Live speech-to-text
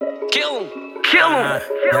Kill him. Kill him.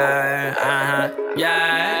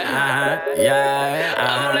 Yeah.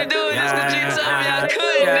 I'm only doing this because you told me I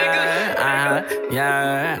could,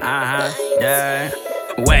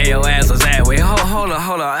 nigga. Where your ass was at? Wait, hold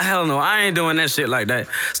on. Hell no, I ain't doing that shit like that.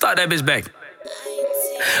 Start that bitch back.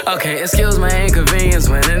 Okay, excuse my inconvenience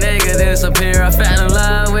when a nigga disappear. I fell in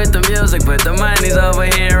love with the music, but the money's over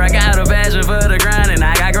here. I got a passion for the grinding,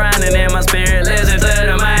 I got grinding in my spirit. Listen to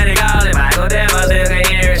the money call, if I go down, I still can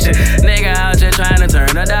hear shit. Nigga out here trying to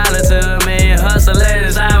turn $1 to $1 million. Hustling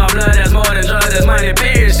inside my blood, that's more than drugs, that's money,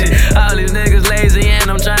 period shit. All these niggas lazy and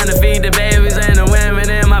I'm trying to feed the babies and the women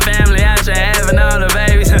in my family out here having all the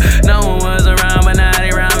babies. No one was around, but now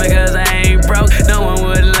they round because I ain't broke. No one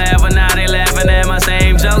wouldn't laugh, but now they laughing at my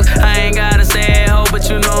same jokes. I ain't gotta say it, ho, but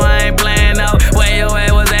you know I ain't playing no. Where your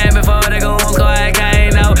ass was at before they go on call, I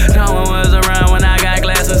can't know. No one was around when I got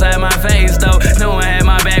glass inside my face, though. No one had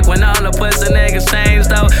my back when all the pussy niggas changed,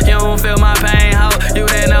 though. You don't feel my pain, ho, you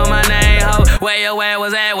didn't know my name, ho. Where your ass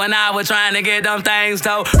was at when I was trying to get them things,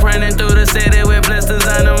 though. Running through the city with blisters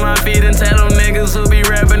under my feet and tell them niggas who be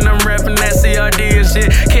rapping, I'm rapping that CRD and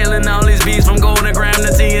shit. Killing all these beats from Golden Gram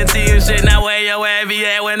to TNT and shit. Now where your ass be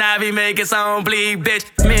at when I be making song bleed, bitch?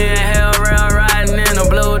 Me and Hell Rail riding in a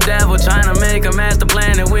blue devil, trying to make a master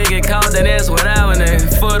plan and we get caught, then it's whatever,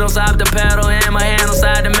 nigga. Foot on top the pedal and my hand on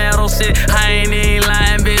side the metal shit. I ain't even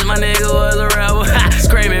lying, bitch, my nigga was a rebel.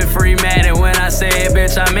 Screaming free Madden when I say it,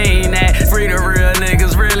 bitch, I mean that. Free the real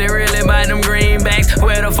niggas, really buy them greenbacks.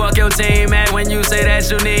 Where the fuck your team at when you say that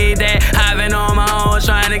you need that? I've been on my own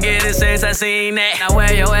trying to get it since I seen that. Now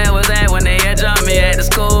where your ass was at when they had jumped me at the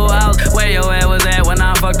schoolhouse? Where your ass was at when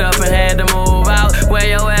I fucked up and had to move out? Where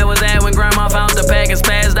your ass was at when grandma found the package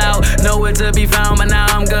passed out? Nowhere to be found, but now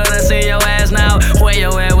I'm gonna see your ass now. Where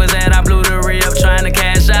your ass was at? I blew the re-up trying to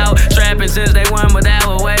cash out. Trapping since day one, but that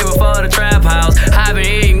was way before the trap house. I've been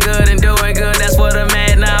eating good and doing good, that's what I'm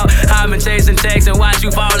at now. I've been chasing checks and watch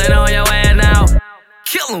you falling on your ass now.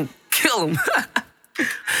 Kill him.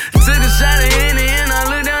 Took a shot of Henny and I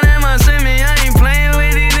looked down at my semi. I ain't playing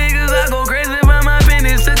with these niggas, I go crazy by my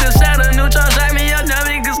business. Took a shot of neutron, shot me up, now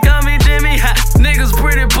niggas call me Jimmy. Niggas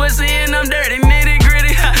pretty pussy and I'm dirty, nitty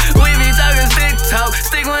gritty. We be talking stick talk,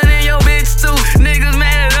 stick one in your bitch too. Niggas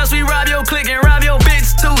mad at us, we rob your clique and rob your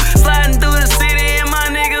bitch too. Sliding through the city and my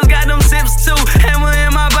niggas got them sips too. Hammer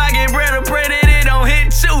in my pocket, bread to pray that it don't hit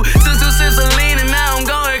you. Took 2 sips of lean and now I'm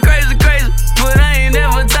going crazy. But I ain't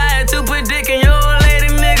never tired to put dick in your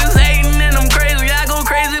lady. Niggas hating and I'm crazy, I go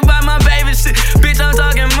crazy by my baby shit. Bitch, I'm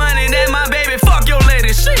talking money, that's my baby, fuck your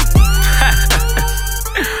lady shit.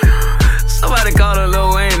 Somebody call her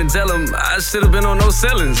Lil Wayne and tell him I should've been on no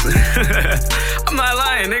ceilings. I'm not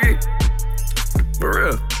lying, nigga. For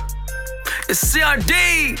real. It's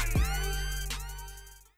CRD.